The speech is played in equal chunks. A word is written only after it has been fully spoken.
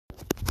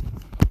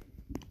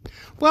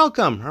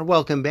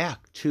Welcome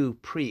back to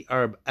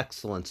Pre-Arb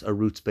Excellence, a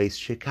roots-based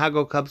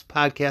Chicago Cubs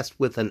podcast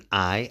with an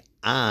eye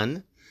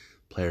on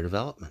player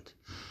development.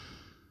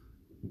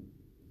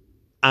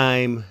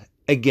 I'm,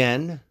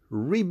 again,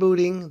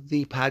 rebooting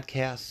the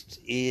podcast.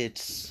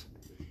 It's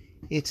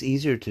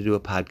easier to do a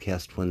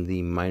podcast when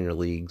the minor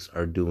leagues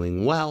are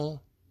doing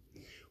well,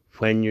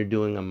 when you're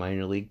doing a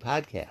minor league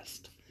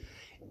podcast.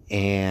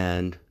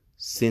 And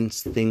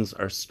since things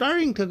are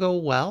starting to go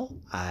well,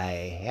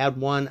 I had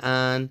one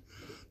on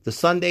the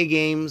Sunday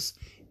games,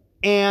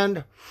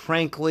 and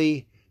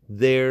frankly,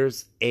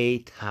 there's a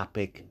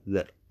topic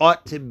that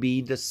ought to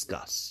be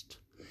discussed.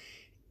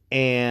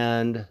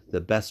 And the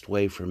best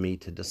way for me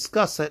to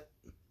discuss it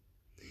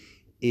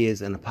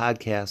is in a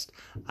podcast.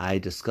 I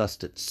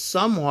discussed it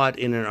somewhat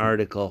in an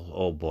article.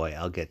 Oh boy,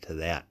 I'll get to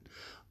that.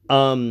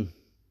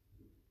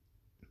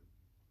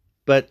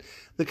 But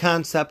the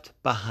concept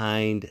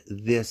behind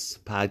this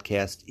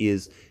podcast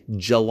is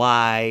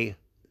July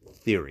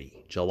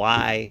theory.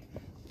 July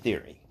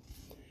theory.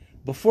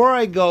 Before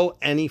I go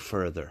any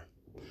further,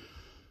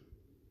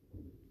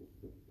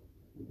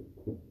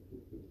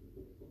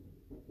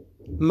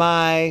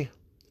 my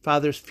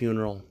father's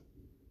funeral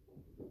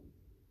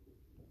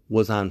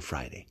was on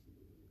Friday.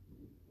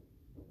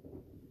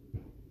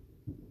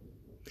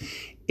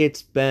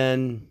 It's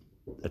been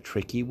a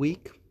tricky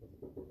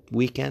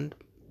weekend.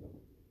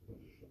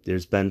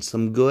 There's been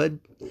some good.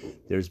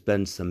 There's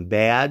been some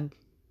bad.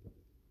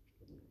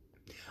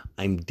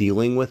 I'm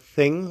dealing with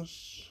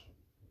things.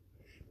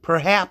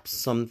 Perhaps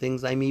some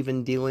things I'm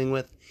even dealing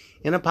with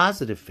in a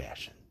positive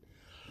fashion.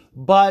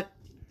 But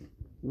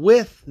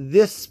with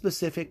this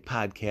specific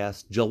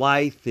podcast,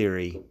 July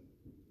Theory,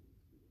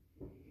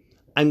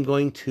 I'm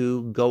going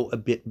to go a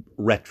bit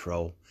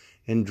retro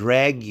and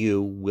drag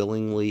you,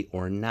 willingly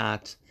or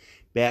not,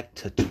 back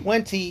to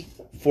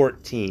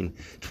 2014.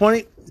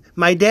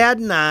 My dad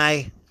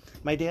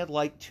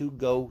liked to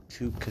go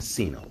to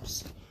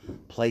casinos,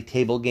 play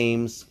table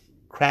games,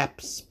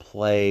 craps,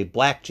 play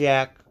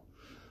blackjack,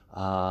 do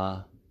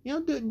a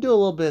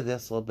little bit of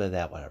this, a little bit of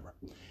that, whatever.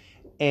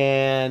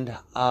 And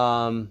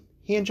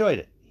he enjoyed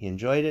it.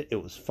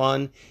 It was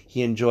fun.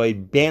 He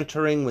enjoyed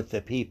bantering with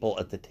the people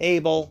at the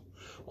table,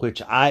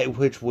 which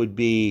would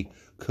be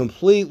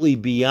completely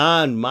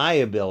beyond my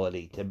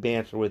ability to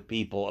banter with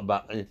people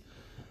about.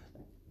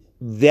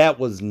 That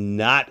was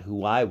not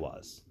who I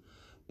was.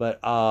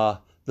 But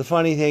the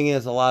funny thing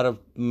is, a lot of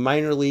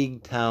minor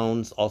league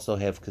towns also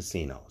have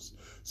casinos.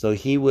 So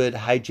he would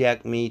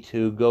hijack me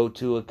to go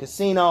to a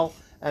casino,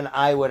 and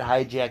I would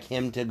hijack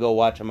him to go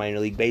watch a minor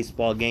league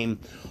baseball game,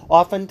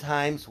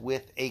 oftentimes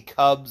with a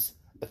Cubs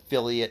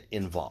affiliate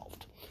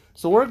involved.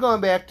 So we're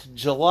going back to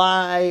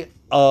July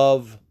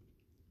of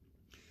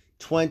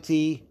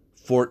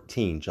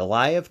 2014.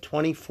 July of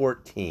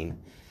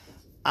 2014.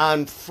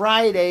 On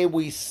Friday,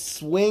 we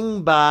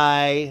swing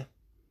by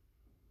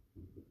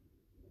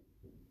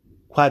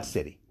Quad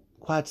City.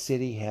 Quad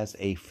City has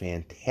a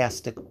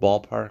fantastic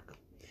ballpark.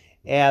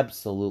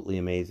 Absolutely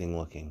amazing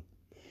looking.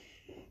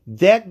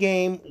 That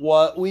game,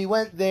 we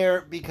went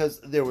there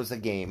because there was a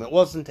game. It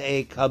wasn't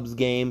a Cubs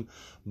game,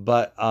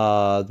 but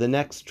the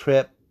next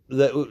trip,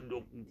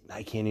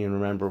 I can't even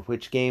remember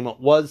which game it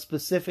was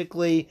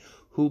specifically,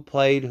 who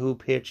played, who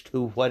pitched,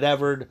 who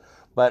whatevered,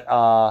 but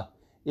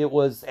it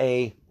was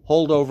a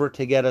holdover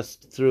to get us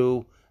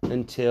through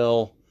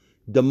until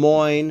Des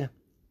Moines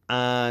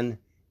on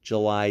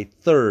July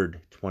 3rd,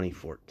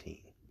 2014.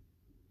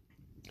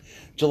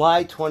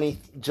 July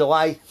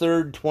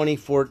 3rd,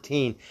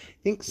 2014. I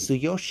think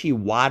Tsuyoshi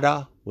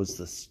Wada was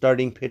the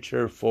starting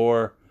pitcher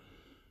for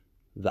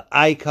the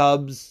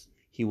iCubs.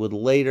 He would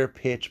later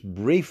pitch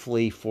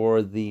briefly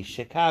for the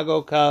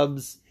Chicago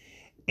Cubs.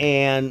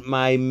 And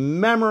my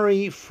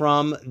memory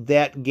from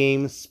that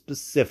game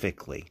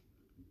specifically,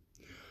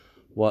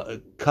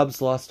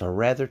 Cubs lost a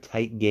rather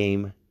tight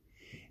game,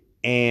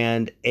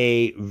 and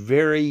a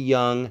very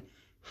young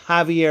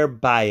Javier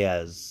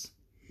Baez,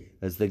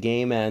 as the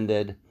game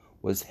ended,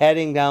 was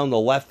heading down the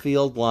left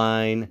field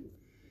line,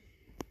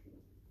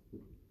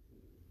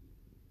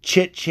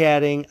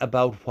 chit-chatting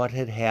about what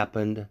had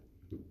happened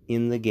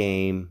in the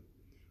game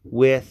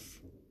with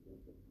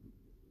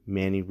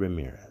Manny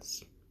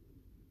Ramirez.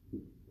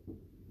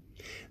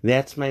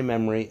 That's my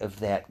memory of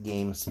that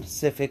game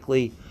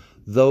specifically.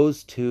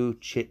 Those two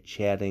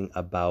chit-chatting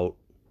about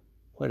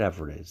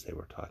whatever it is they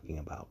were talking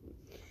about.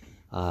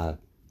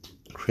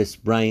 Chris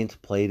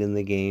Bryant played in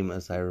the game,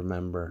 as I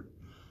remember.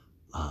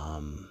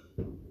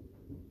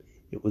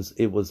 It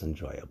was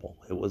enjoyable.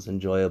 It was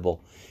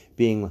enjoyable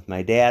being with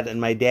my dad,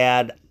 and my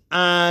dad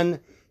on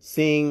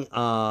seeing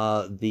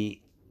the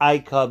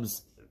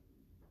iCubs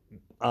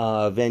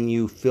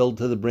venue filled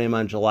to the brim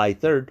on July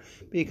 3rd,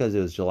 because it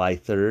was July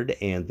 3rd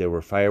and there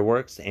were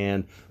fireworks.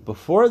 And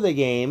before the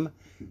game,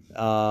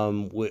 a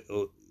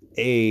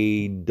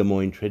Des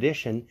Moines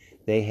tradition,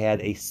 they had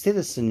a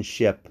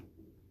citizenship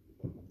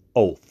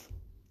oath.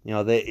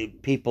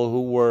 People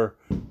who were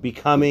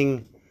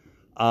becoming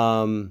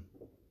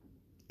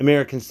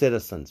American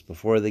citizens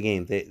before the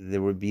game,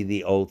 there would be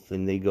the oath,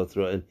 and they go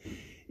through it.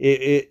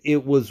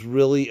 it was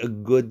really a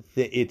good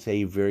thing. It's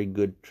a very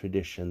good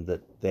tradition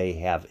that they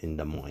have in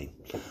Des Moines.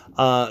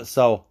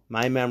 So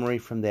my memory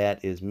from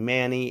that is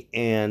Manny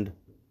and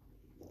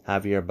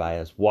Javier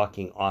Baez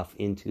walking off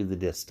into the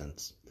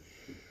distance.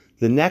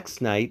 The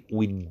next night,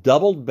 we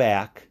doubled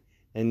back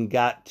and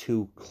got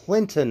to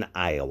Clinton,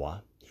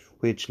 Iowa,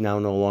 which now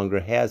no longer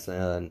has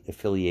an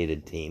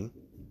affiliated team.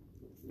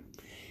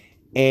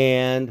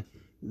 And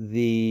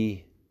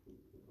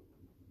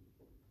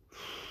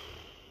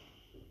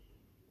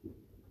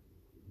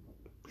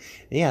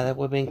that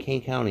would have been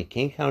Kane County.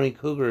 Kane County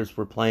Cougars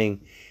were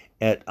playing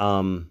at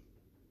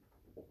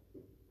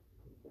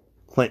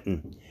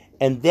Clinton.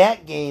 And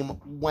that game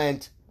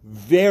went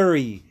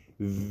very,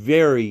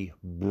 very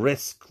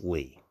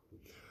briskly.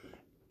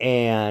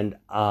 And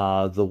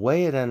the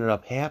way it ended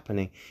up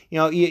happening,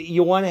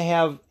 you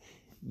want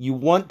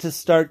to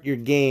start your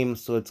game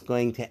so it's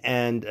going to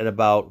end at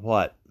about,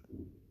 9:15,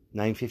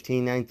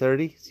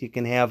 9:30? So you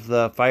can have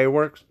the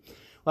fireworks?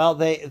 Well,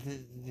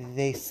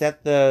 they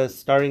set the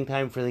starting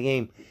time for the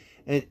game,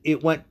 and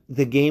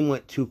the game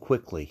went too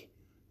quickly.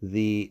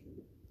 The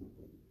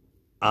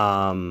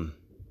King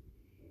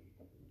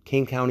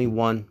County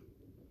won.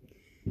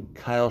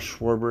 Kyle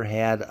Schwarber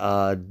had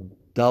a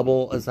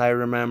double, as I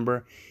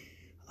remember.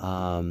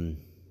 I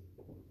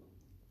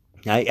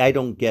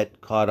don't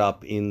get caught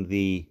up in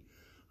the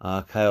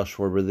Kyle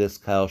Schwarber this,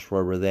 Kyle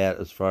Schwarber that,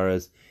 as far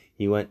as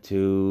he went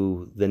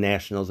to the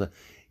Nationals.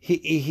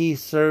 He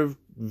served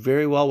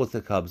very well with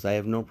the Cubs. I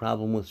have no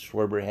problem with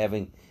Schwarber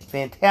having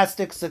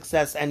fantastic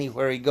success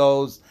anywhere he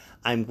goes.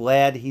 I'm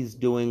glad he's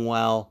doing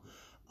well.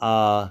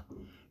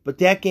 But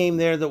that game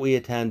there that we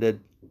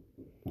attended,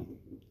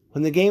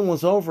 when the game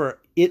was over,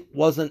 it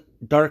wasn't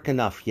dark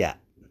enough yet.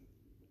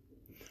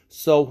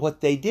 So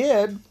what they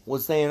did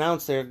was they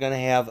announced they were going to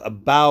have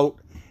about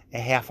a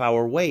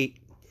half-hour wait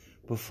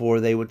before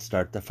they would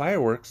start the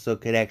fireworks so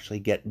it could actually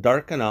get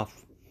dark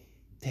enough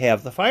to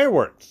have the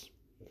fireworks.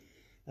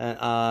 And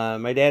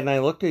my dad and I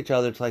looked at each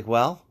other. It's like,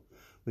 well,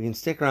 we can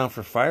stick around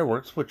for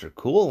fireworks, which are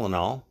cool and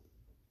all.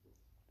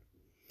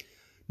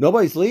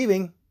 Nobody's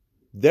leaving.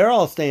 They're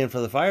all staying for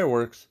the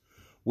fireworks.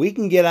 We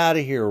can get out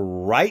of here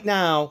right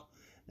now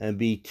and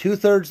be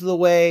 2/3 of the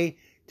way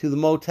to the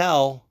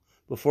motel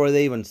before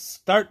they even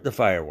start the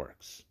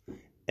fireworks.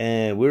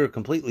 And we were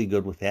completely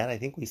good with that. I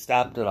think we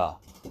stopped at a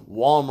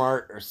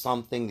Walmart or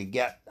something to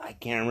get, I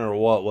can't remember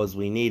what it was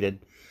we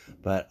needed.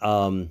 But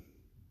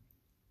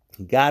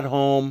got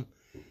home,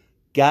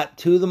 got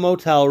to the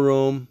motel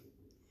room.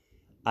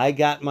 I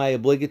got my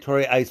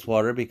obligatory ice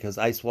water because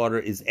ice water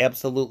is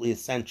absolutely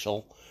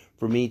essential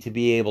for me to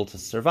be able to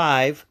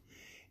survive.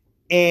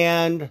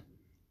 And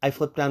I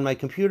flipped on my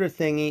computer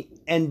thingy,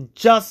 and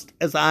just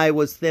as I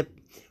was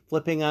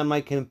flipping on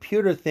my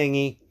computer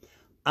thingy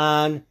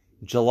on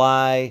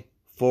July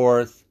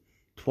 4th,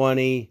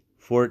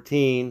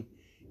 2014,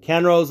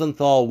 Ken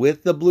Rosenthal,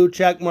 with the blue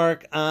check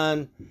mark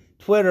on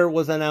Twitter,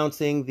 was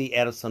announcing the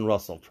Addison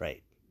Russell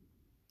trade.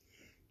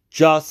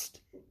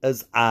 Just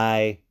as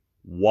I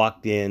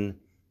walked in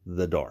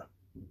the door.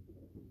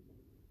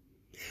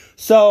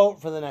 So,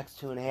 for the next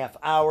 2.5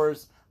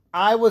 hours,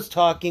 I was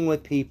talking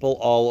with people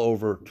all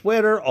over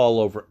Twitter, all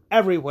over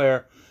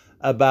everywhere,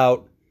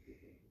 about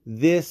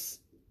this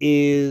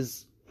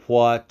is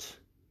what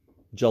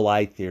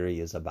July Theory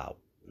is about.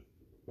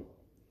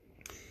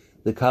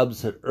 The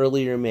Cubs had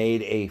earlier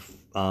made a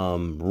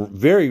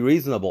very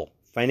reasonable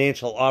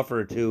financial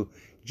offer to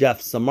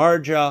Jeff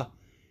Samardzija.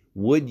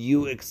 Would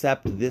you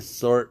accept this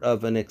sort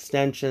of an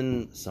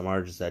extension?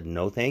 Samardzija said,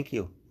 no, thank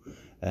you.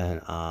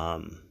 And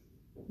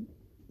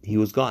he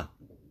was gone.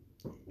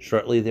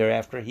 Shortly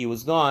thereafter, he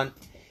was gone.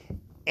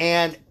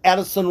 And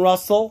Addison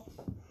Russell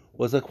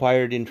was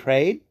acquired in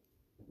trade,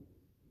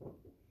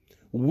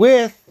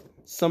 with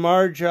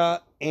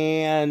Samardzija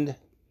and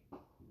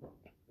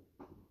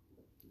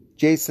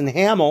Jason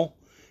Hamill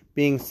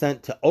being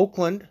sent to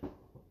Oakland.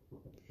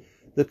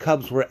 The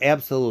Cubs were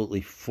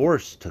absolutely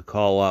forced to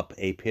call up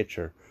a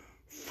pitcher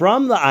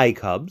from the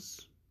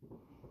iCubs.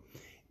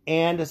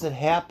 And as it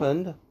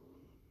happened,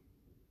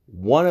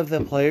 one of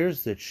the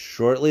players that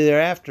shortly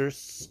thereafter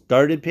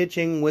started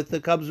pitching with the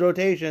Cubs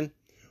rotation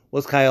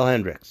was Kyle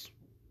Hendricks.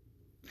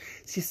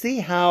 So you see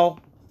how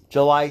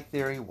July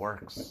Theory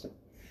works.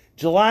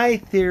 July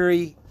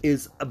Theory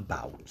is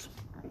about,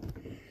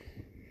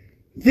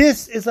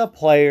 this is a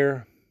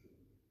player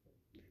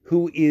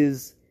who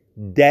is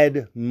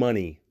dead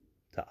money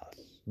to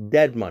us.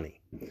 Dead money.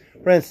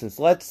 For instance,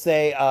 let's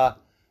say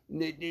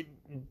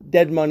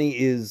dead money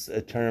is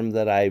a term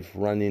that I've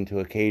run into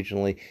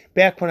occasionally.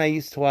 Back when I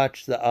used to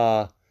watch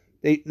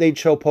they'd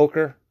show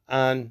poker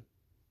on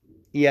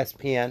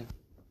ESPN,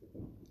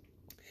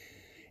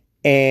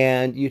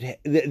 and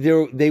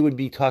they would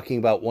be talking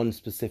about one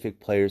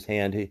specific player's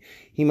hand.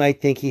 He might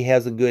think he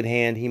has a good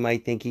hand. He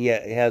might think he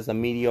has a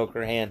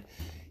mediocre hand.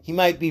 He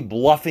might be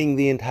bluffing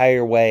the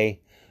entire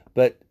way,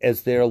 but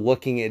as they're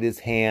looking at his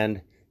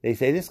hand, they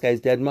say, this guy's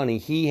dead money.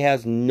 He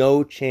has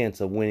no chance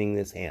of winning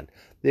this hand.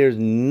 There's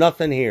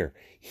nothing here.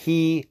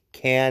 He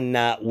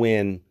cannot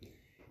win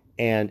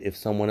And if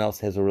someone else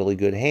has a really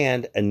good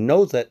hand and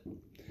knows it,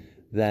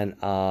 then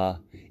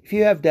if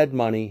you have dead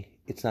money,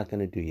 it's not going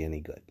to do you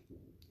any good.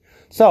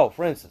 So,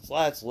 for instance,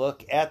 let's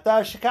look at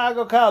the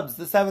Chicago Cubs,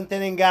 the seventh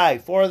inning guy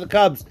for the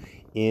Cubs.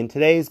 In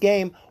today's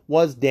game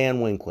was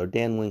Dan Winkler.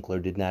 Dan Winkler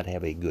did not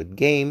have a good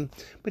game,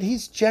 but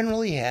he's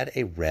generally had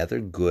a rather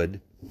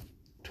good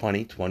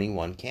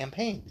 2021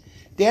 campaign.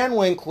 Dan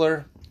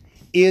Winkler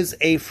is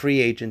a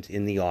free agent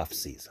in the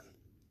offseason.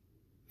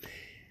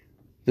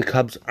 The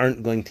Cubs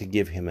aren't going to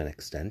give him an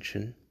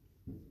extension.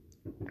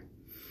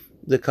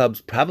 The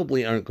Cubs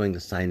probably aren't going to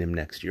sign him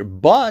next year,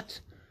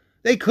 but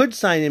they could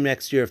sign him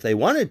next year if they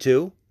wanted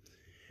to,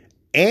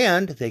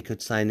 and they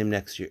could sign him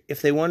next year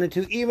if they wanted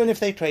to, even if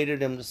they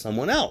traded him to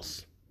someone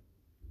else.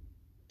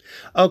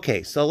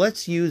 Okay, so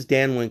let's use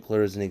Dan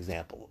Winkler as an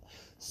example.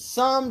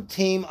 Some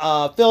team,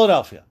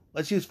 Philadelphia.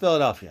 Let's use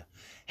Philadelphia.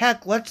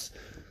 Heck,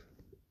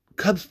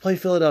 Cubs play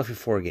Philadelphia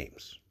 4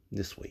 games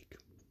this week.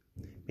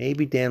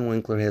 Maybe Dan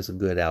Winkler has a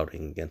good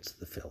outing against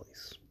the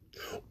Phillies.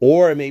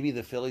 Or maybe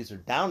the Phillies are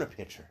down a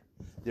pitcher.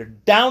 They're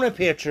down a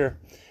pitcher,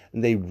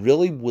 and they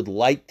really would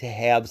like to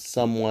have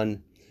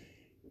someone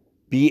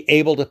be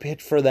able to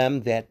pitch for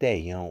them that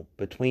day.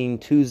 Between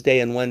Tuesday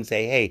and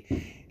Wednesday,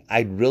 hey,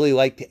 I'd really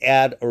like to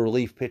add a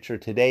relief pitcher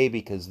today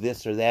because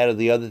this or that or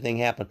the other thing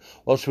happened.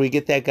 Well, should we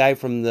get that guy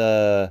from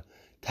the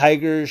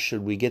Tigers?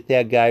 Should we get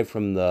that guy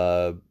from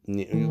the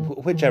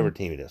whichever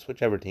team it is?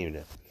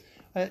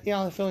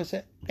 The Phillies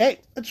said, hey,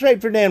 let's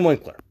trade for Dan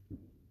Winkler.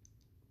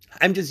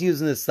 I'm just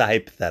using this as a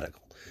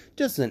hypothetical.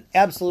 Just an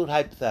absolute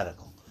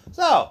hypothetical.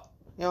 So,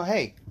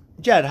 hey,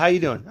 Jed, how you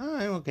doing? Oh,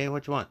 I'm okay.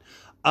 What you want?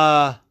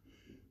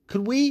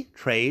 Could we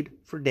trade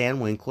for Dan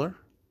Winkler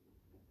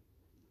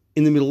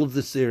in the middle of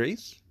the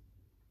series?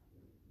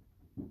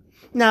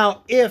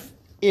 Now, if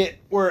it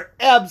were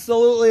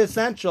absolutely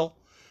essential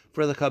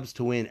for the Cubs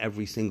to win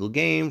every single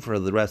game for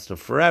the rest of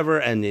forever,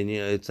 and then,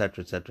 et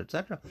cetera, et cetera, et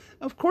cetera.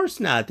 Of course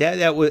not.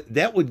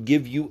 That would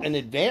give you an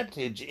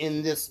advantage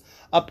in this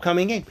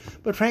upcoming game.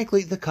 But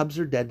frankly, the Cubs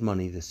are dead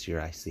money this year.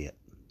 I see it.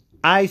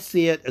 I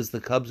see it as the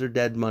Cubs are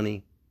dead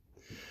money.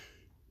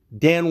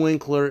 Dan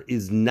Winkler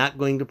is not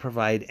going to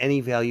provide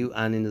any value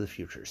on into the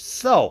future.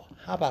 So,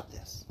 how about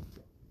this?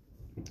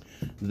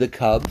 The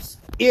Cubs,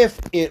 if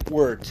it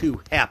were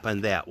to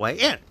happen that way,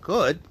 and it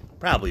could,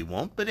 probably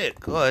won't, but it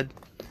could.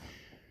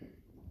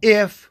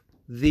 If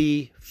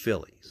the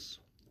Phillies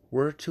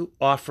were to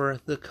offer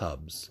the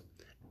Cubs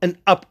an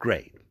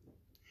upgrade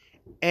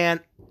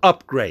at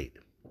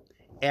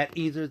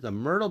either the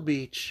Myrtle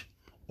Beach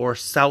or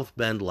South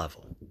Bend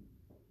level,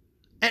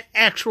 an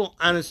actual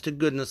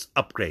honest-to-goodness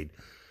upgrade,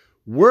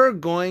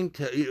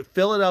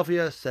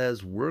 Philadelphia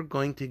says we're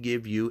going to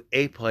give you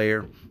a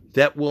player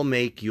that will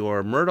make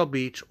your Myrtle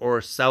Beach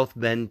or South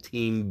Bend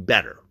team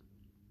better.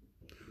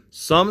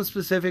 Some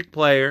specific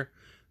player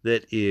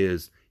that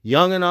is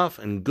young enough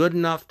and good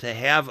enough to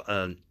have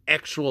an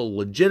actual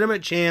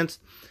legitimate chance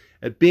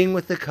at being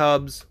with the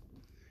Cubs,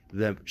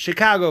 the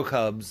Chicago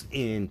Cubs,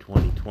 in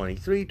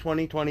 2023,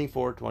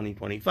 2024,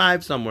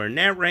 2025, somewhere in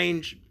that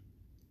range,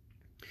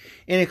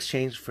 in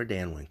exchange for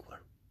Dan Winkler.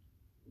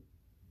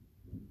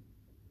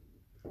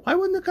 Why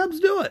wouldn't the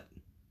Cubs do it?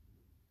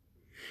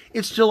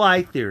 It's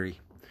July theory.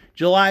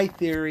 July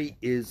theory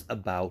is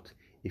about,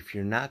 if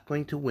you're not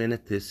going to win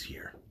it this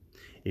year,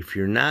 if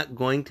you're not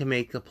going to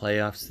make the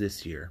playoffs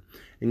this year,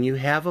 and you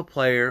have a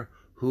player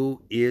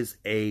who is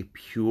a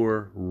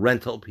pure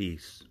rental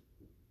piece,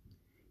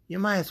 you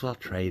might as well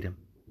trade him.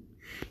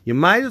 You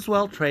might as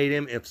well trade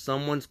him if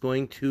someone's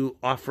going to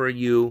offer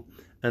you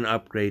an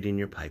upgrade in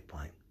your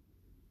pipeline.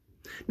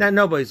 Now,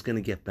 nobody's going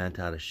to get bent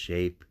out of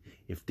shape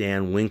if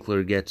Dan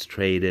Winkler gets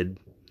traded.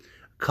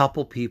 A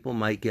couple people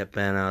might get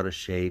bent out of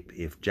shape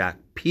if Jock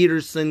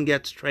Peterson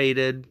gets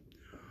traded.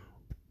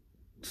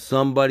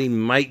 Somebody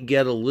might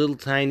get a little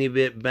tiny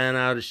bit bent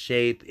out of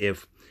shape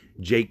if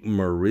Jake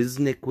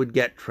Marisnick would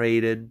get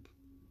traded.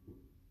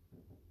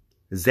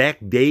 Zach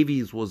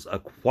Davies was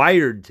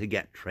acquired to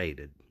get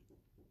traded.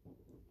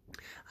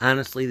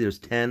 Honestly, there's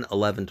 10,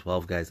 11,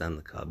 12 guys on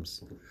the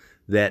Cubs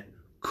that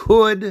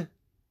could,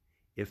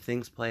 if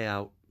things play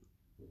out,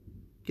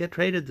 get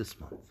traded this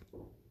month.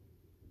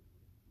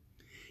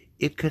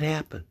 It could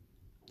happen.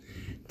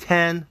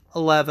 10,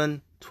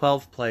 11,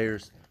 12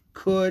 players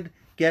could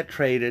get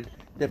traded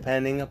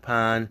depending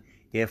upon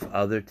if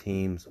other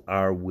teams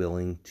are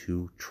willing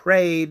to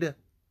trade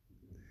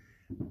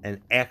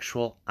an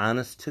actual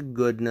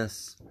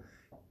honest-to-goodness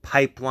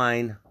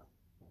pipeline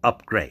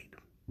upgrade.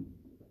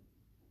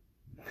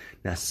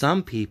 Now,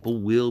 some people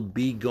will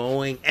be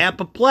going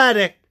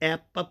apoplectic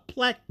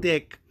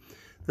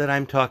that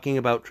I'm talking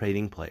about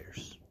trading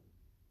players.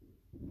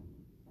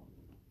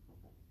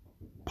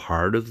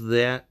 Part of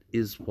that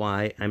is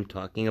why I'm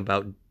talking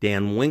about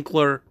Dan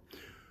Winkler,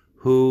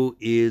 who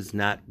is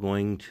not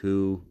going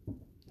to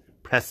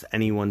press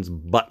anyone's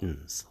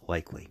buttons,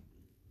 likely.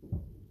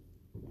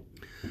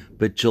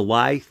 But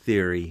July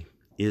theory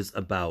is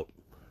about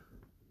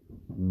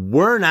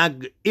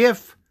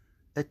if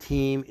a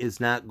team is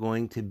not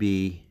going to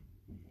be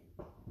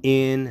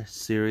in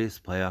serious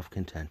playoff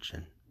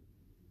contention,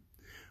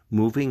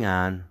 Moving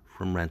on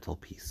from rental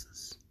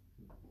pieces.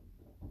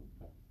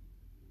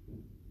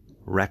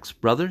 Rex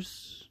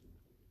Brothers,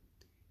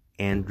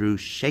 Andrew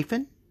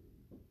Chafin.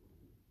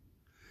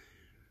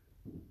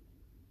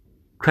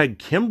 Craig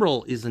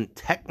Kimbrell isn't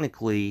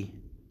technically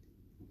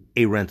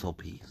a rental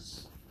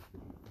piece.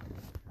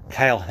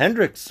 Kyle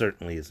Hendricks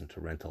certainly isn't a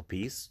rental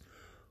piece.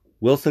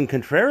 Wilson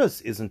Contreras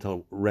isn't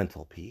a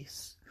rental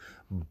piece.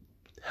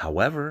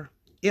 However,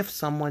 if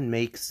someone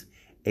makes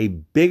a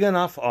big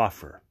enough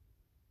offer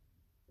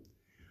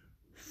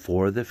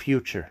for the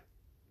future,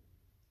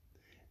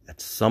 at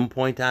some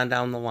point on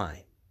down the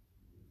line,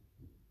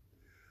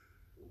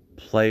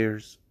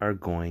 players are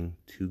going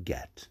to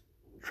get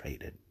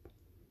traded.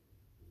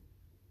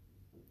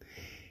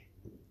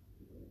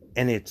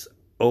 And it's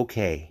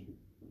okay.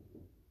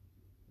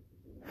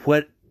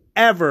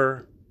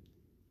 Whatever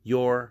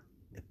your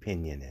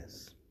opinion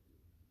is.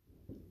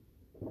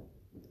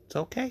 It's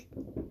okay.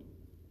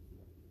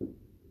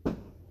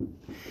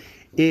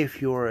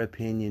 If your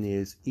opinion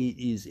is it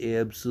is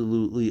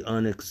absolutely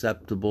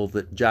unacceptable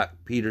that Jock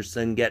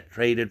Peterson get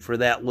traded for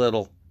that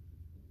little,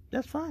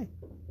 that's fine.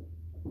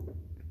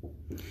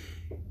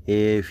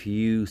 If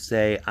you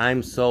say,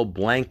 I'm so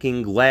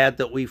blanking glad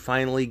that we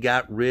finally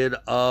got rid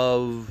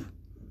of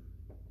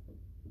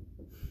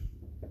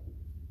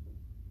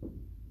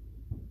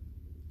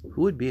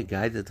who would be a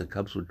guy that the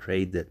Cubs would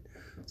trade that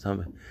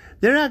some...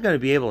 They're not going to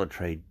be able to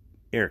trade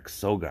Eric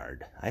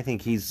Sogard. I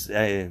think he's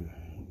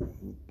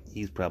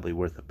probably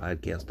worth a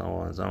podcast all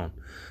on his own.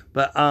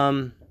 But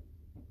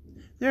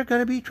there are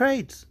going to be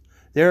trades.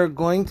 There are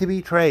going to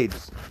be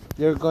trades.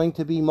 There are going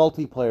to be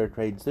multiplayer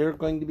trades. There are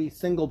going to be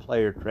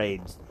single-player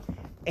trades.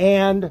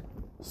 And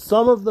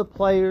some of the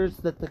players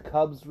that the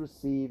Cubs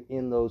receive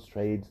in those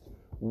trades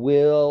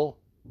will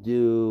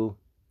do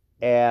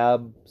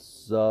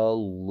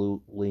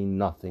absolutely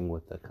nothing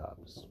with the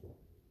Cubs.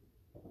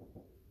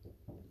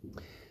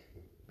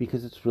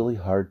 Because it's really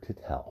hard to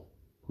tell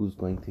who's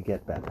going to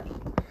get better.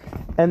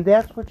 And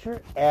that's what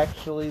you're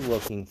actually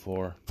looking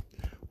for.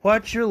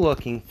 What you're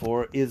looking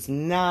for is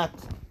not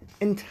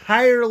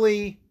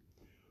entirely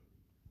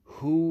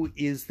who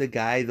is the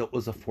guy that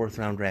was a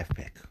 4th-round draft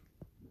pick.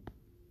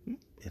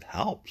 It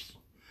helps.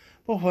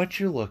 But what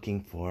you're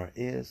looking for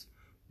is,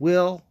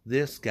 will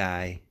this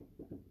guy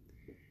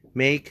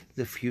make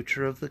the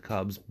future of the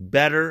Cubs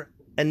better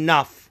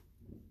enough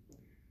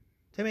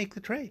to make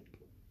the trade?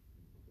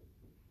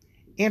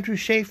 Andrew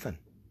Chafin.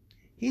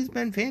 He's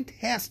been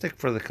fantastic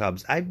for the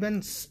Cubs. I've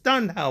been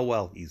stunned how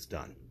well he's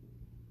done.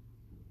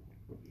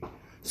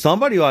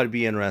 Somebody ought to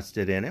be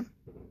interested in him.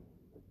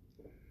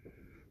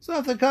 So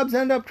if the Cubs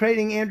end up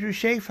trading Andrew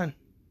Chafin,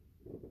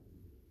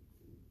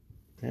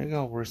 there you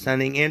go. We're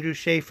sending Andrew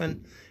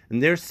Chafin,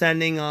 and they're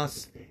sending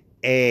us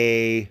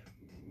a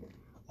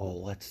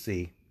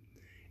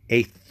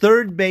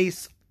 3rd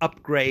base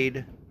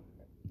upgrade.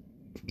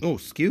 Oh,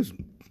 excuse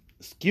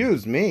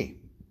me.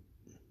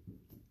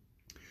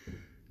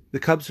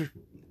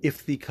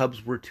 If the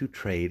Cubs were to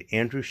trade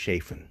Andrew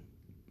Chafin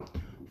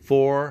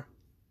for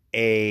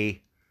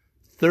a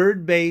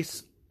 3rd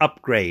base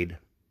upgrade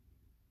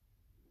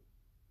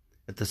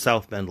at the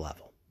South Bend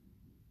level,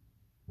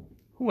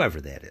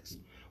 whoever that is,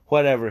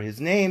 whatever his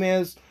name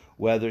is,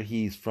 whether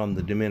he's from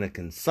the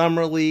Dominican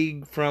Summer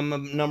League from a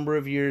number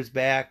of years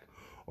back,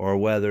 or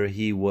whether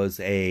he was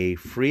a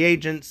free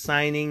agent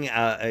signing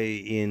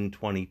in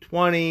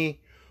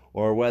 2020,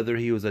 or whether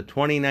he was a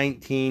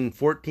 2019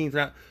 14th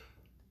round.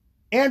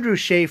 Andrew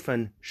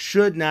Chafin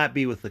should not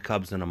be with the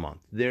Cubs in a month.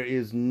 There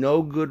is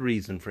no good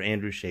reason for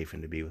Andrew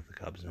Chafin to be with the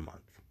Cubs in a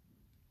month.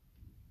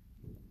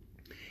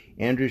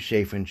 Andrew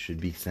Chafin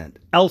should be sent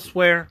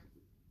elsewhere.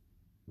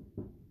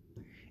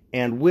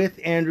 And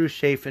with Andrew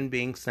Chafin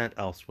being sent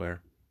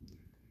elsewhere,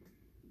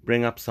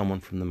 bring up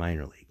someone from the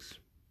minor leagues.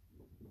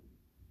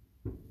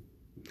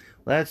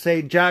 Let's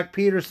say Jock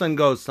Peterson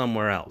goes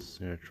somewhere else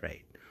in a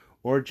trade.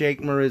 Or Jake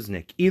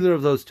Marisnick. Either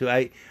of those two.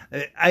 I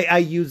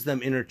use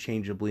them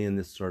interchangeably in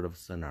this sort of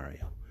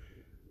scenario.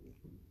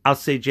 I'll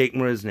say Jake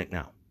Marisnick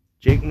now.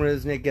 Jake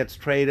Marisnick gets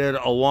traded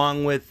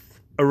along with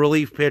a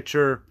relief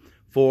pitcher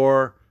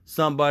for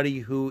somebody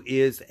who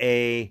is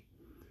a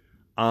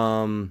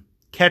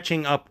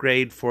catching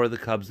upgrade for the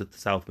Cubs at the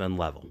South Bend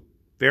level.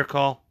 Fair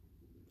call?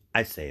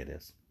 I say it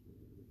is.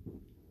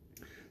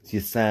 So you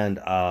send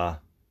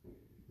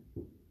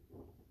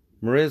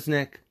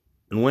Marisnick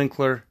and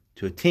Winkler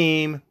to a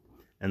team,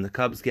 and the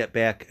Cubs get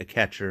back a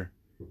catcher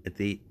at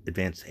the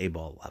advanced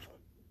A-ball level.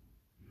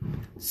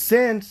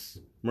 Since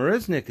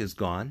Marisnick is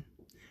gone,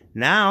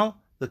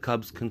 now the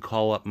Cubs can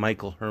call up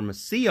Michael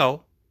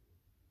Hermosillo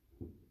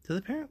to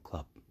the parent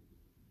club.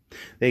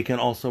 They can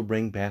also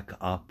bring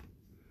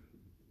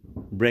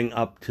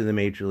up to the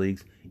major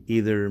leagues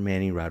either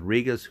Manny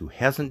Rodriguez, who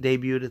hasn't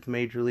debuted at the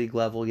major league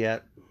level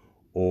yet,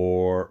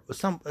 or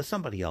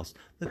somebody else.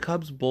 The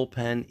Cubs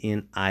bullpen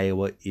in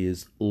Iowa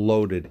is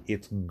loaded.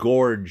 It's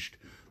gorged.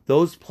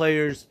 Those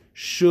players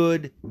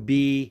should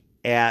be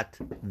at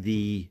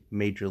the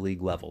major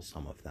league level,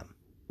 some of them.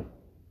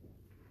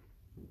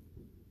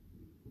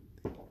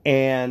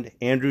 And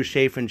Andrew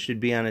Chafin should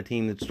be on a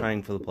team that's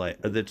trying for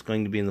that's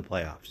going to be in the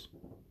playoffs.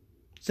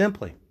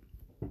 Simply.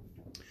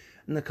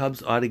 And the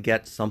Cubs ought to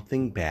get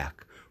something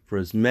back for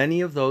as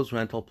many of those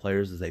rental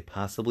players as they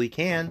possibly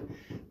can,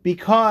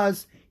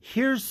 because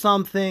here's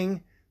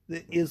something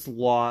that is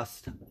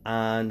lost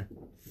on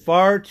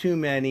far too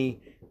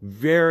many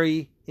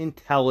very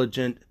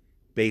intelligent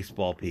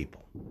baseball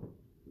people.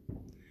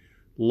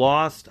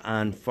 Lost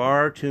on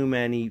far too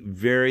many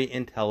very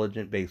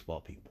intelligent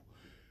baseball people.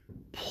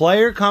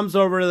 Player comes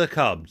over to the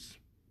Cubs.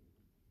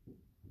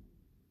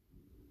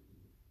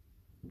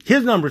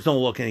 His numbers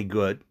don't look any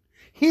good.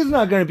 He's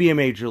not going to be a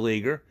major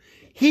leaguer.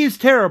 He's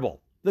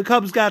terrible. The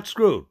Cubs got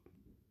screwed.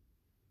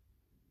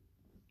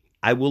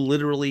 I will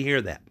literally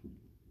hear that.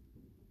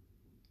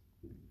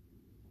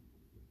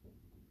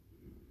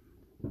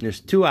 There's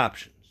two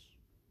options.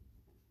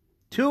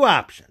 Two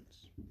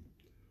options.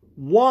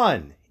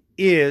 One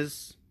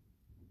is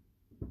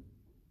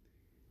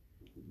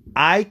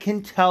I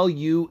can tell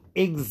you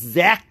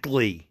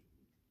exactly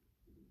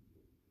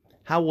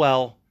how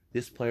well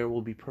this player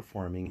will be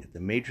performing at the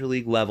major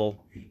league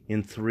level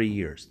in 3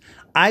 years.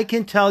 I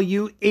can tell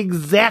you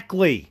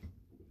exactly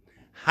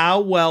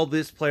how well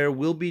this player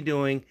will be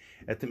doing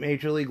at the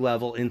major league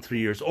level in 3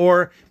 years.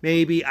 Or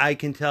maybe I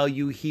can tell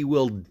you he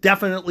will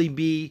definitely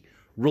be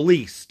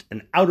released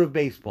and out of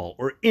baseball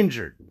or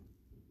injured.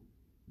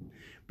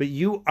 But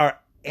you are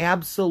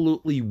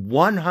absolutely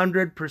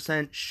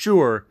 100%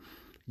 sure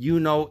you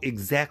know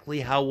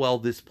exactly how well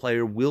this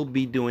player will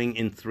be doing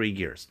in 3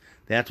 years.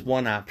 That's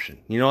one option.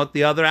 You know what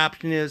the other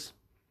option is?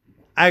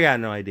 I got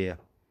no idea.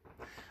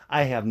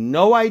 I have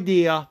no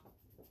idea.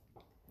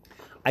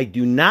 I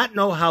do not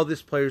know how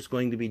this player is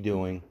going to be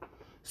doing.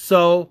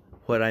 So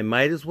what I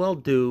might as well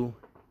do,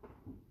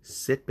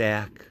 sit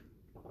back,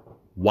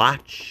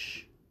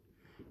 watch,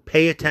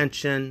 pay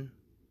attention,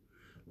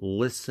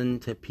 listen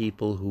to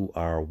people who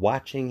are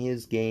watching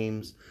his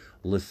games,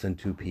 listen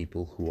to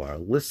people who are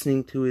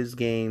listening to his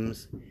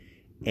games,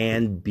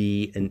 and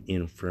be an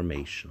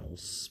informational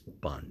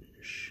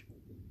sponge.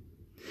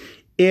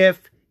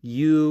 If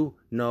you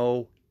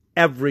know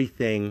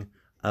everything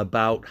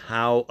about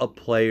how a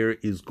player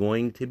is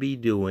going to be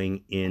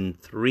doing in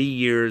 3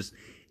 years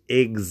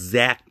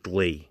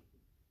exactly,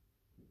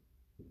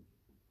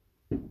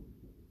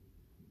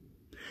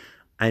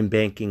 I'm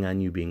banking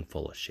on you being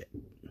full of shit.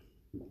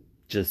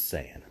 Just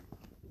saying.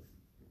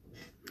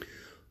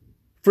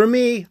 For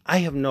me, I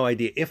have no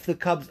idea. If the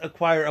Cubs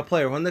acquire a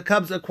player, when the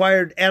Cubs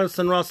acquired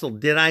Addison Russell,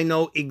 did I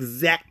know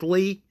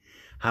exactly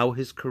how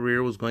his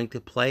career was going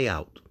to play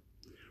out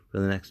for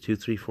the next 2,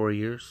 3, 4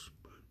 years?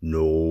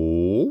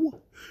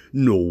 No.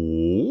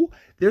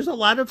 There's a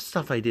lot of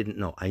stuff I didn't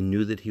know. I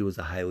knew that he was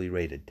a highly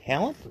rated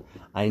talent.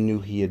 I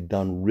knew he had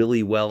done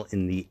really well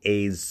in the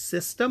A's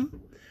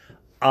system.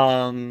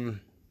 And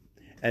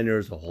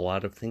there's a whole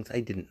lot of things I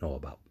didn't know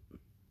about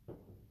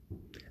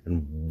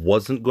and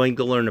wasn't going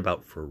to learn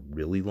about for a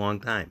really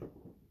long time.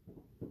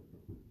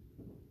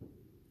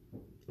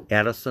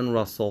 Addison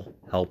Russell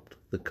helped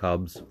the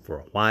Cubs for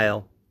a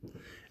while,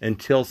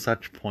 until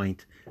such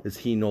point as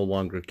he no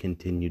longer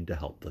continued to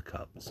help the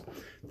Cubs.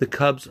 The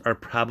Cubs are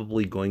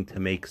probably going to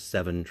make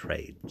 7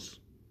 trades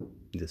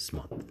this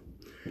month.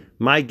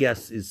 My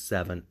guess is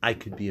 7. I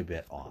could be a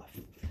bit off.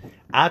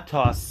 I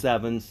toss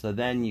 7, so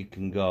then you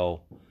can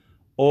go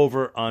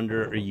over,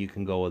 under, or you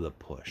can go with a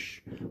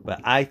push.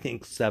 But I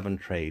think 7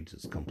 trades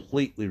is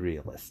completely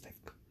realistic.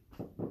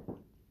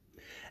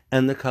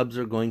 And the Cubs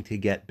are going to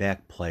get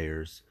back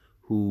players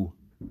who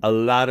a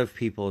lot of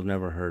people have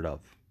never heard of.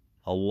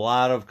 A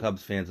lot of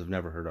Cubs fans have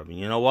never heard of. And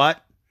you know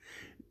what?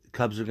 The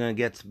Cubs are going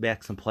to get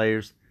back some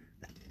players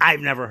that I've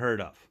never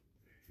heard of.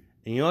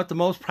 And you know what the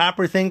most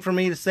proper thing for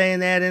me to say in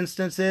that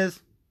instance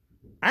is?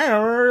 I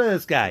never heard of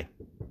this guy.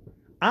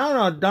 I don't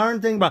know a darn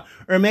thing about...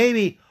 Or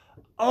maybe,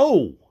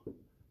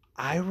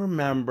 I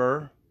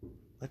remember,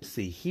 let's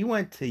see, he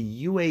went to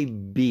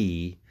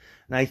UAB,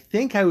 and I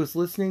think I was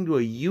listening to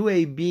a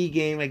UAB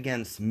game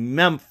against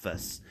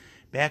Memphis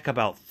back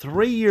about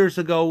 3 years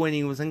ago when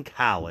he was in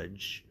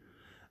college.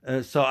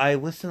 So I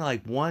listened to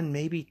like 1,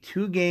 maybe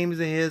 2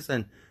 games of his,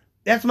 and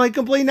that's my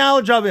complete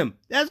knowledge of him.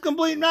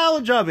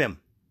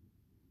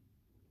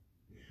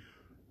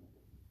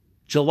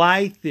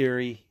 July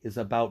Theory is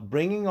about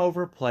bringing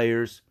over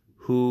players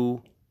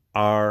who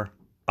are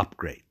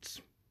upgrades.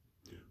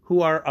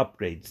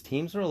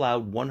 Teams are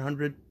allowed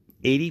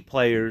 180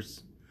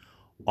 players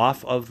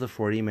off of the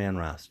 40-man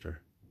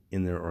roster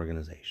in their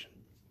organization.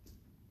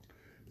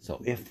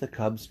 So if the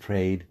Cubs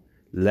trade,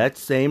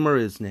 let's say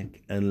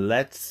Marisnick, and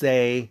let's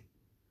say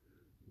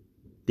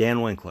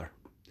Dan Winkler,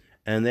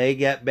 and they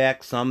get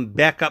back some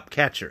backup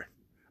catcher,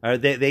 or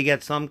they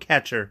get some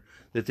catcher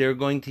that they're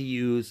going to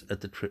use at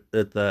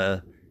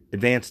the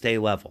advanced A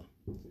level.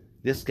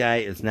 This guy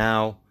is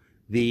now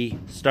the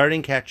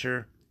starting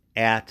catcher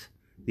at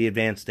the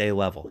advanced A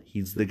level.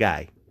 He's the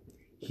guy.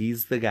 He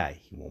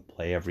won't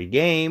play every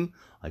game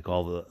like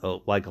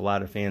a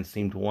lot of fans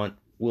seem to want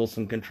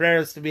Wilson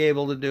Contreras to be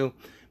able to do.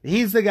 But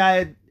he's the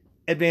guy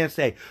advanced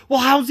A. Well,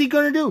 how's he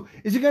going to do?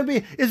 Is it going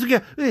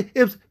to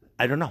be,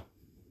 I don't know.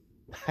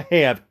 I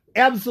have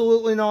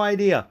absolutely no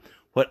idea.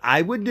 What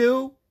I would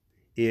do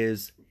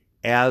is,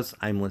 as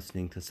I'm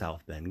listening to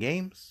South Bend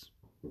games,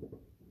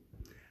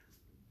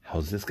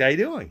 how's this guy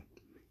doing?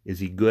 Is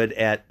he good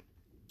at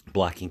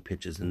blocking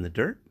pitches in the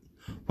dirt?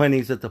 When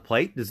he's at the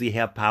plate, does he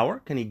have power?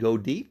 Can he go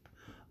deep?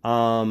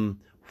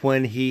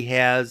 When he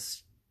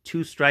has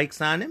 2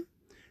 strikes on him,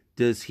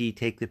 does he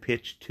take the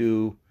pitch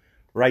to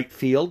right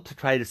field to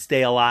try to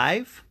stay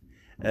alive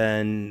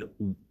and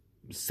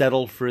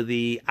settle for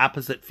the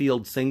opposite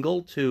field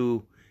single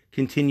to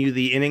continue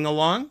the inning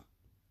along?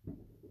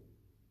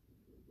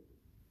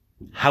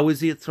 How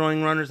is he at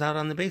throwing runners out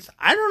on the base?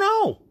 I don't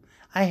know.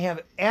 I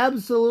have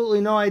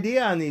absolutely no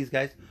idea on these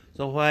guys.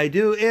 So what I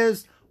do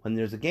is, when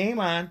there's a game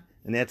on,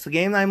 and that's the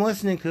game that I'm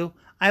listening to,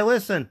 I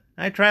listen.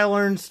 I try to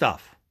learn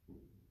stuff.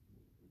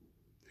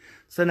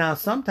 So now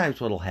sometimes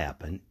what will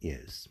happen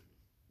is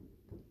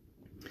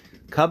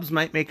Cubs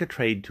might make a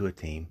trade to a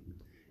team,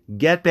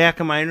 get back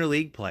a minor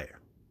league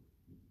player,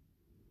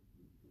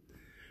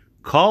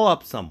 call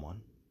up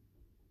someone.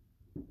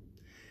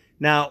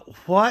 Now,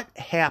 what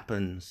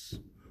happens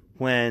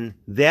when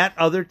that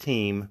other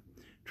team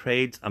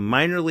trades a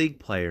minor league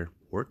player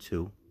or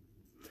 2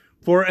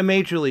 for a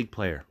major league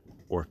player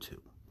or 2?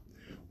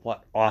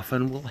 What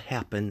often will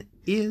happen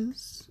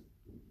is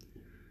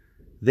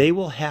they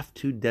will have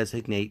to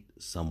designate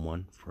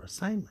someone for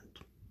assignment.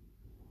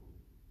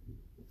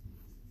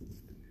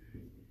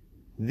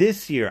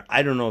 This year,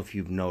 I don't know if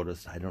you've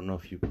noticed, I don't know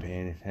if you're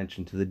paying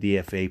attention to the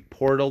DFA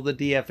portal, the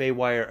DFA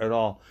wire at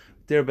all.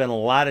 There have been a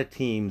lot of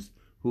teams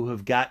who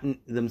have gotten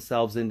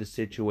themselves into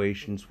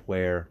situations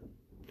where,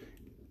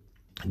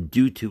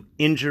 due to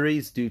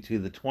injuries, due to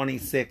the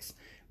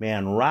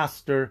 26-man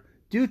roster,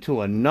 due to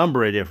a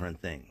number of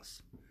different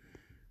things,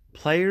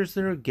 players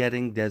that are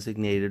getting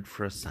designated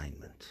for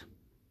assignment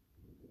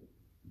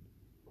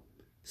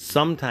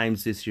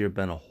sometimes this year have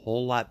been a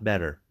whole lot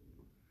better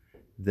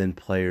than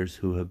players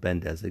who have been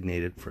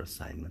designated for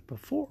assignment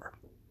before.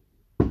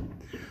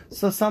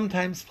 So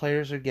sometimes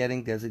players are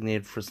getting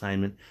designated for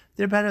assignment.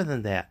 They're better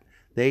than that.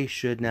 They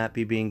should not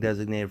be being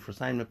designated for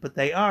assignment, but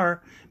they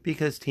are,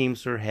 because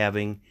teams are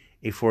having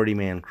a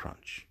 40-man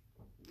crunch.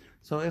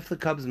 So if the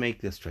Cubs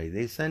make this trade,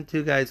 they send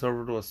 2 guys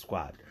over to a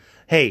squad.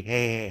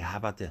 Hey, how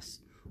about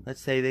this?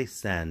 Let's say they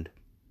send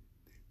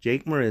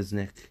Jake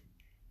Marisnick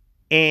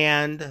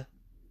and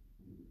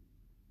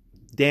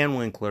Dan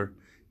Winkler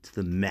to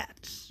the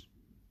Mets.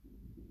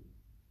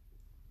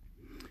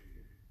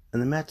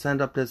 And the Mets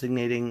end up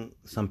designating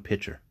some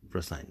pitcher for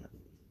assignment.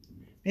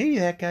 Maybe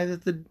that guy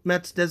that the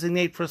Mets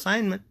designate for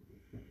assignment,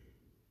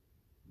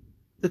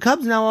 the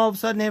Cubs now all of a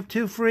sudden have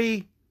 2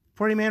 free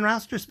 40-man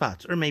roster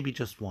spots, or maybe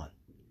just 1.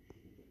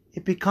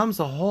 It becomes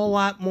a whole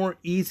lot more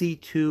easy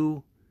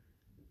to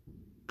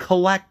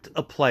collect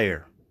a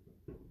player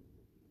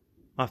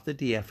off the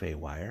DFA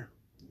wire.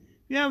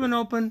 You have an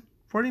open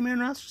 40-man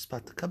roster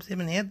spot. The Cubs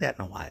haven't had that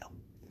in a while.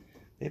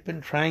 They've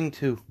been trying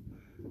to,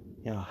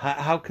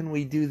 how can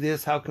we do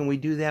this? How can we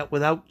do that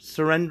without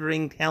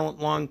surrendering talent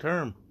long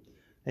term?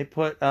 They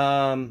put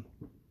Jose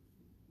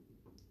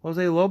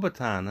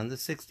Lobaton on the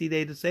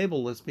 60-day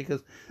disabled list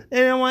because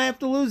they don't want to have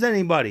to lose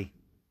anybody.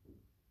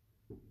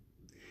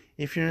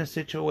 If you're in a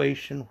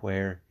situation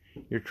where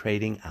you're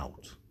trading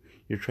out,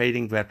 you're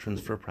trading veterans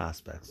for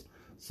prospects,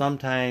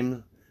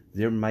 sometimes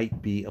there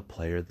might be a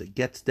player that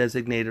gets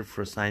designated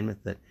for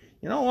assignment that,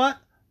 you know what,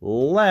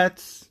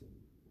 let's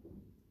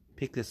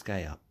pick this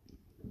guy up.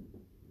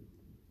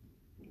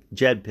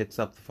 Jed picks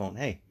up the phone.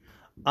 Hey,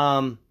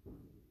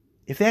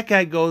 if that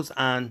guy goes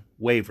on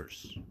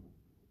waivers,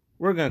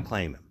 we're going to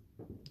claim him.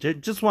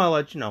 Just want to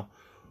let you know,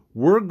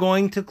 we're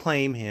going to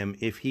claim him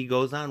if he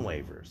goes on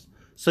waivers.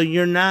 So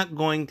you're not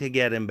going to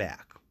get him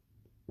back.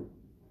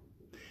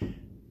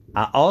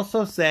 I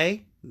also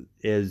say,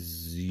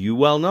 as you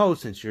well know,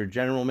 since you're a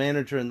general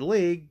manager in the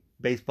league,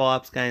 baseball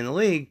ops guy in the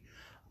league,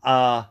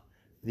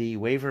 the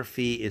waiver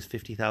fee is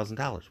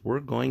 $50,000. We're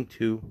going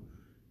to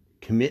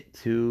commit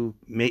to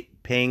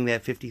paying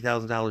that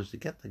 $50,000 to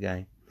get the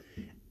guy.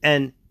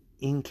 And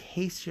in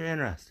case you're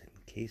interested,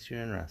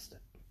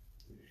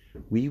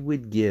 we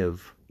would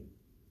give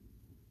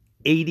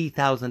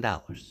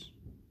 $80,000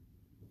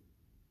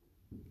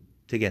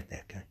 to get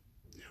that guy.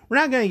 We're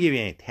not going to give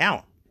you any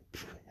talent.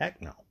 Heck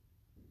no.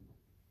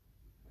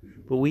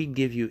 But we'd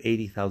give you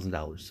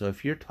 $80,000. So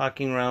if you're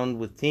talking around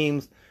with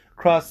teams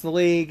across the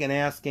league and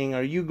asking,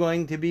 are you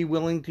going to be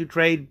willing to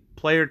trade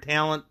player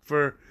talent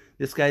for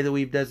this guy that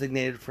we've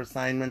designated for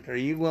assignment? Are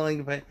you willing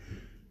to pay?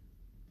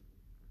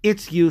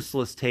 It's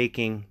useless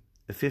taking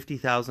a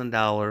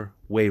 $50,000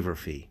 waiver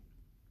fee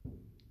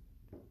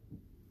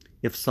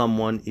if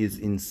someone is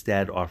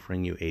instead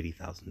offering you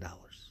 $80,000.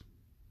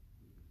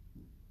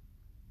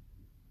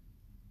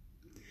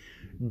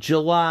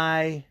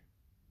 July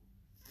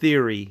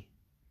theory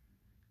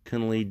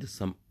can lead to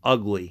some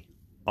ugly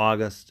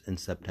August and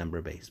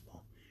September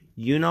baseball.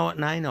 You know it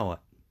and I know it.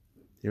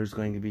 There's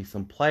going to be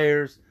some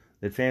players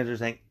that fans are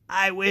saying,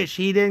 I wish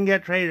he didn't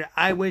get traded.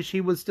 I wish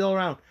he was still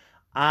around.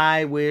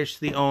 I wish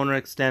the owner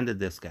extended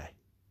this guy.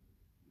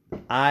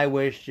 I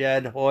wish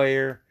Jed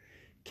Hoyer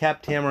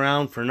kept him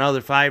around for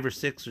another 5 or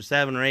 6 or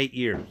 7 or 8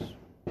 years.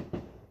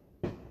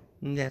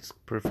 And that's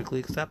perfectly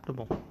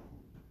acceptable.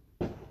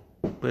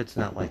 But it's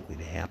not likely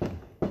to happen.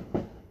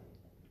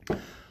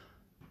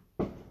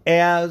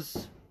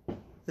 As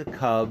the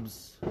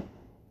Cubs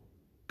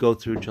go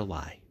through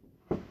July,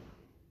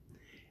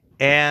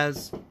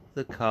 as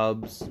the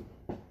Cubs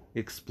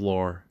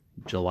explore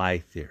July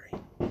theory,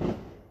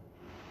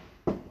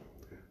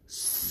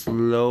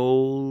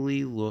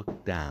 slowly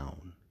look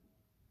down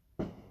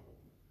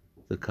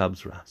the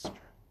Cubs roster.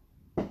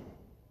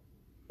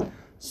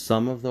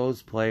 Some of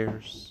those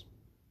players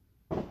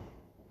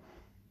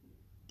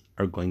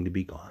are going to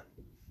be gone.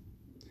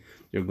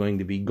 They're going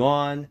to be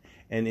gone,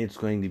 and it's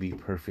going to be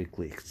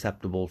perfectly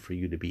acceptable for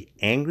you to be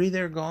angry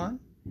they're gone.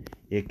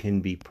 It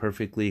can be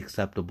perfectly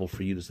acceptable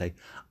for you to say,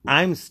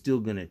 I'm still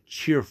going to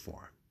cheer for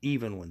them,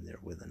 even when they're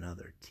with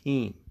another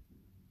team.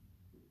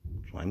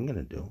 That's what I'm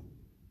going to do.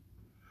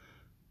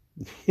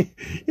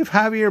 If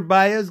Javier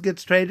Baez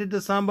gets traded to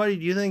somebody,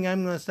 do you think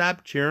I'm going to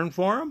stop cheering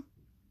for him?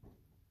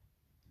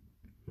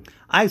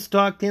 I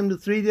stalked him to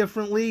three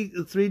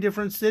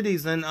different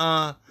cities in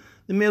the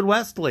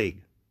Midwest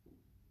League.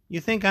 You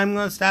think I'm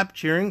going to stop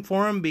cheering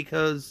for him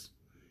because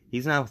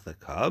he's not with the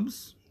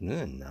Cubs?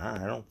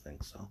 Nah, I don't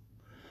think so.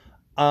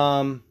 There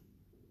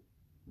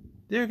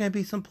are going to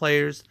be some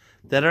players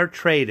that are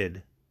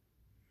traded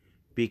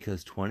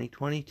because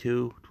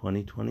 2022,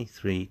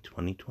 2023,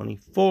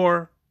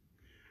 2024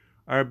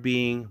 are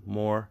being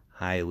more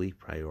highly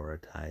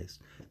prioritized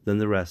than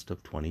the rest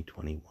of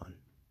 2021.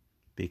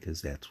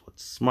 Because that's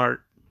what's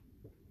smart.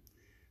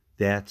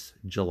 That's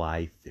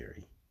July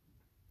theory.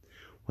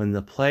 When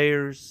the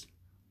players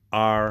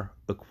are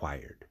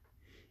acquired,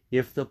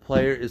 if the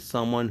player is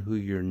someone who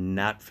you're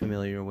not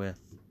familiar with,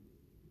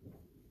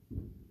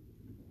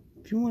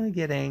 if you want to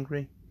get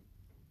angry,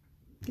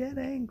 get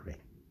angry.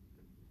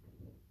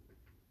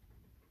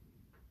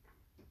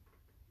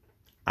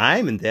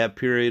 I'm in that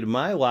period of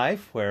my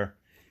life where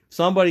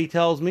somebody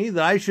tells me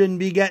that I shouldn't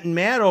be getting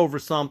mad over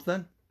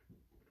something.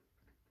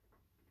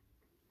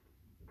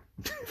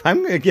 If I'm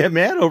going to get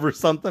mad over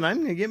something, I'm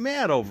going to get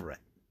mad over it.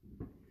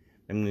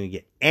 I'm going to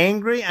get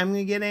angry, I'm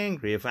going to get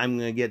angry. If I'm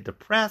going to get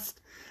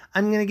depressed,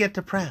 I'm going to get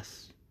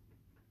depressed.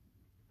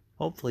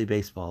 Hopefully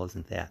baseball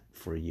isn't that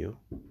for you.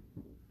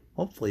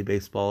 Hopefully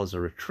baseball is a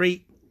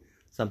retreat,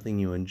 something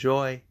you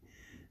enjoy.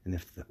 And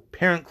if the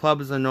parent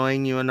club is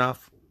annoying you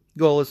enough,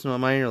 go listen to a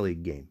minor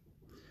league game.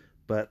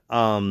 But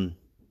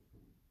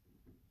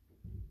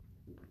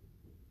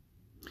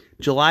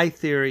July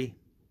theory,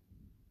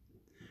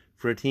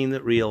 for a team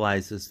that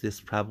realizes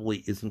this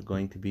probably isn't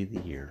going to be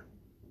the year.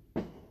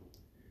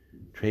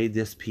 Trade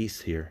this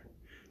piece here.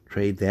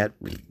 Trade that.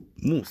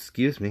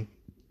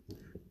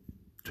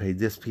 Trade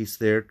this piece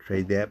there.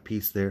 Trade that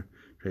piece there.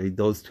 Trade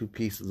those 2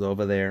 pieces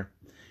over there.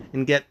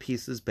 And get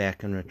pieces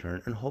back in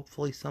return. And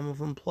hopefully some of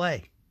them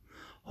play.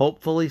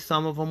 Hopefully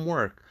some of them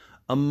work.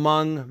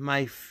 Among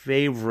my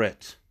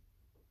favorite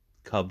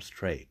Cubs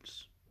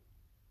trades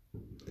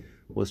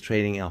was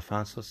trading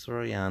Alfonso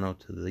Soriano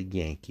to the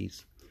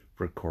Yankees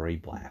for Corey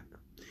Black.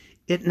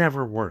 It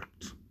never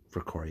worked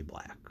for Corey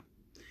Black.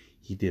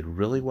 He did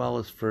really well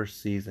his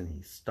first season.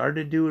 He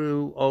started to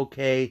do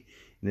okay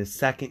in his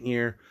second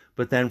year,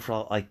 but then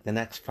for like the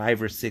next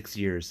 5 or 6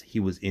 years, he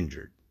was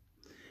injured.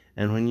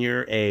 And when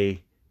you're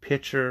a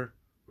pitcher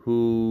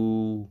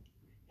who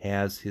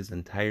has his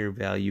entire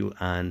value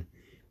on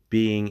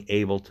being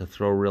able to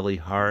throw really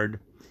hard,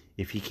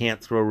 if he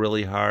can't throw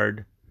really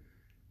hard,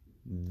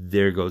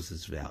 there goes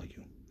his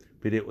value.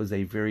 But it was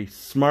a very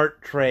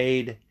smart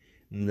trade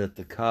in that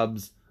the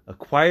Cubs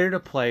acquired a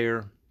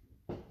player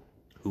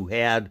who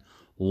had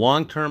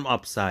long-term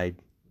upside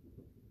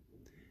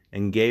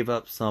and gave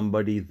up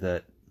somebody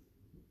that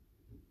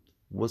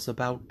was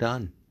about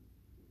done.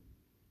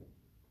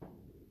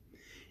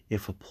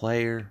 If a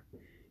player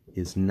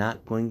is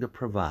not going to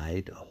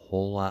provide a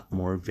whole lot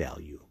more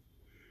value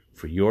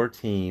for your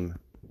team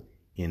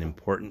in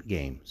important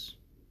games,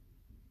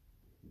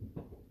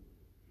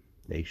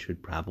 they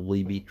should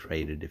probably be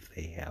traded if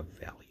they have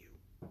value.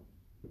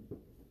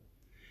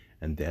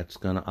 And that's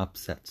going to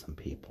upset some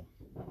people.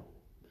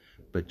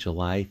 But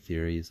July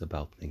theory is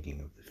about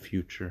thinking of the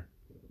future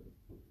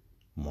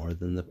more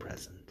than the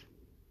present.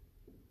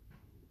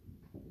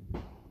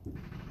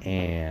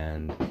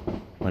 And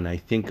when I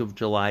think of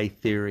July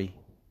theory,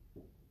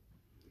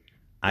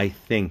 I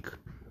think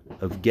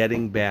of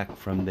getting back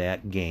from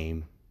that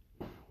game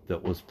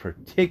that was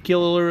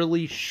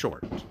particularly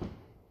short.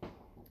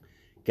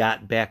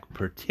 Got back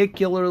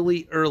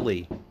particularly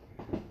early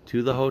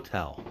to the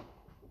hotel.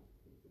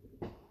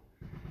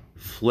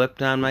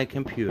 Flipped on my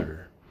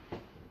computer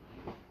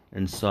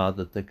and saw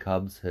that the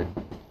Cubs had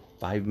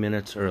 5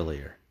 minutes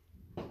earlier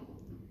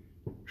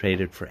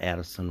traded for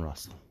Addison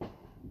Russell.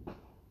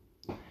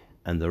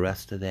 And the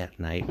rest of that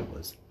night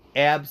was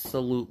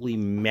absolutely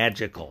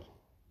magical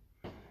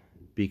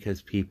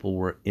because people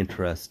were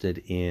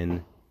interested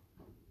in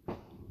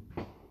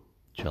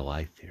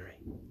July theory.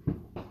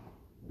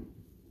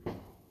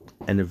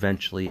 And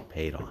eventually it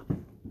paid off.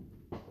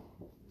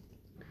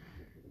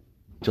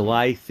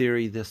 July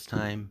theory this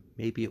time,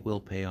 maybe it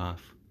will pay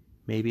off.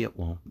 Maybe it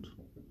won't.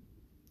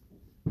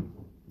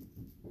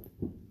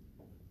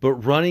 But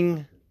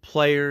running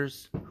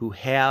players who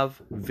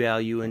have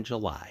value in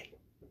July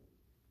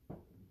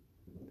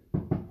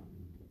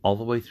all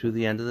the way through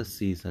the end of the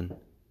season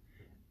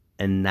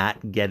and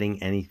not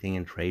getting anything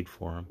in trade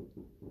for them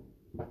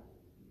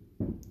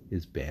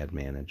is bad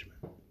management.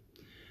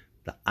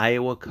 The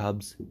Iowa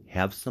Cubs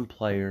have some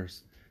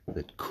players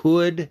that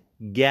could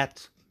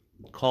get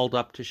called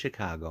up to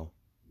Chicago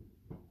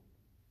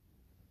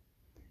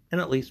and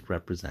at least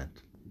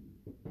represent.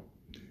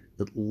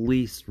 At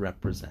least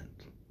represent.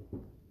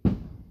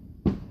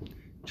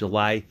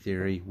 July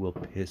theory will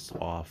piss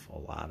off a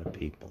lot of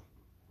people.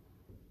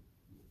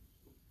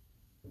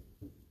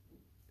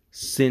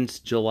 Since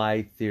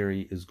July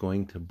theory is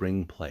going to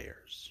bring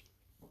players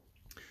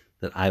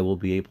that I will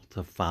be able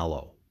to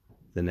follow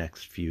the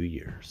next few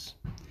years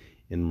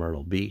in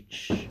Myrtle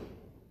Beach,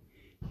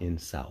 in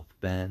South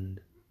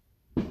Bend,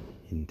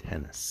 in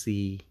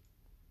Tennessee,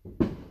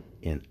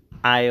 in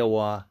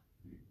Iowa,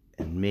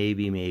 and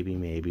maybe,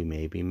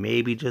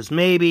 just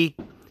maybe,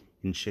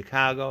 in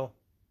Chicago,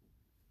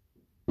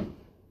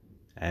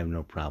 I have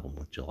no problem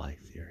with July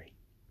theory.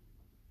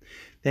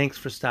 Thanks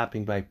for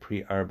stopping by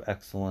Pre-Arb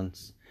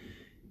Excellence.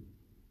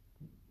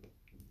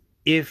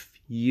 If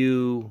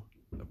you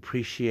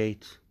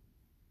appreciate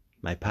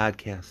my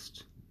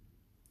podcast,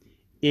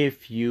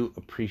 if you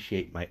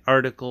appreciate my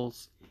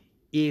articles,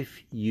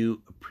 if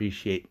you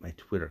appreciate my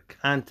Twitter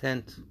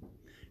content,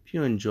 if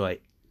you enjoy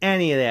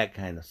any of that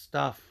kind of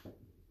stuff,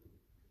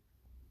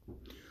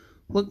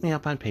 look me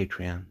up on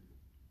Patreon.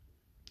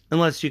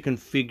 Unless you can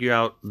figure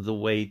out the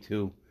way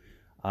to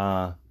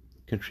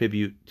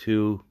contribute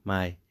to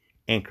my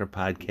Anchor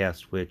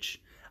podcast,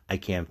 which I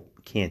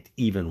can't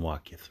even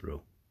walk you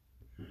through.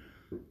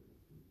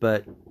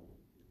 But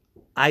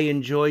I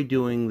enjoy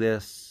doing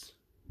this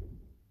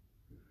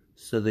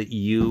so that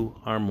you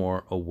are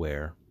more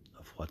aware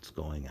of what's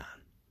going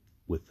on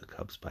with the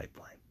Cubs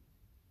pipeline.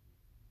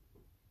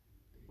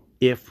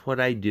 If what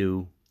I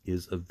do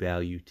is of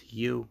value to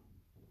you,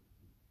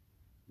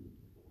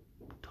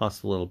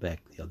 toss a little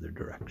back the other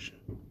direction.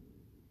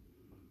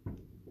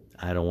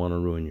 I don't want to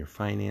ruin your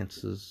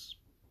finances.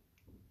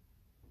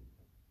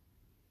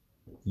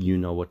 You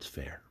know what's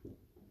fair.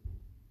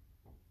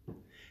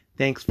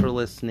 Thanks for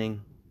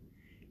listening.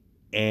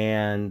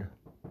 And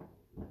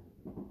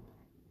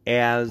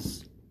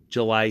as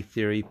July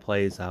theory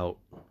plays out,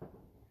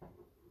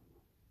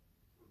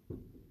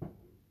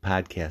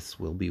 podcasts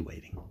will be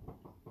waiting.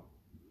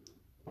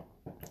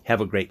 Have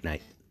a great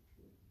night.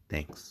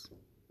 Thanks.